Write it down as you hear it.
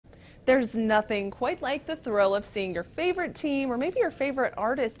There's nothing quite like the thrill of seeing your favorite team or maybe your favorite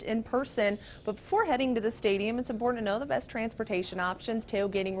artist in person. But before heading to the stadium, it's important to know the best transportation options,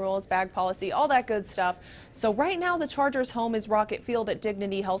 tailgating rules, bag policy, all that good stuff. So right now, the Chargers' home is Rocket Field at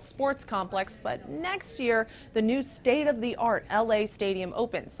Dignity Health Sports Complex. But next year, the new state-of-the-art LA Stadium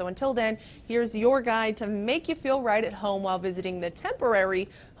opens. So until then, here's your guide to make you feel right at home while visiting the temporary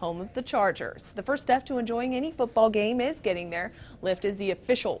home of the Chargers. The first step to enjoying any football game is getting there. Lyft is the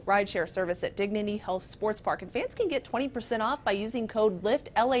official rideshare service at Dignity Health Sports Park, and fans can get 20% off by using code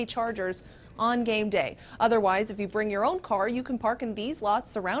LIFTLAChargers on game day. Otherwise, if you bring your own car, you can park in these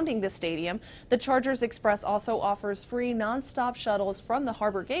lots surrounding the stadium. The Chargers Express also offers free nonstop shuttles from the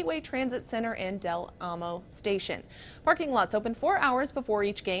Harbor Gateway Transit Center and Del Amo Station. Parking lots open 4 hours before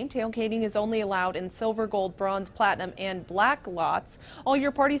each game. Tailgating is only allowed in silver, gold, bronze, platinum, and black lots. All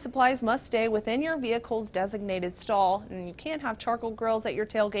your party supplies must stay within your vehicle's designated stall, and you can't have charcoal grills at your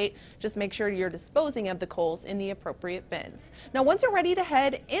tailgate. Just make sure you're disposing of the coals in the appropriate bins. Now, once you're ready to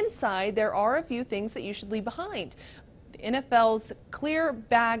head inside, there are a few things that you should leave behind. The NFL's clear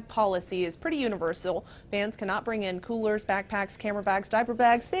bag policy is pretty universal. Fans cannot bring in coolers, backpacks, camera bags, diaper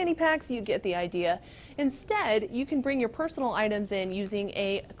bags, fanny packs. You get the idea. Instead, you can bring your personal items in using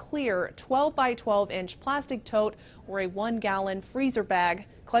a clear 12 by 12 inch plastic tote or a 1-gallon freezer bag.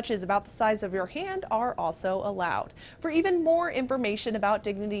 Clutches about the size of your hand are also allowed. For even more information about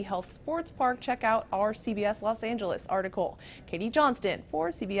Dignity Health Sports Park, check out our CBS Los Angeles article. Katie Johnston for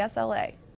CBS LA.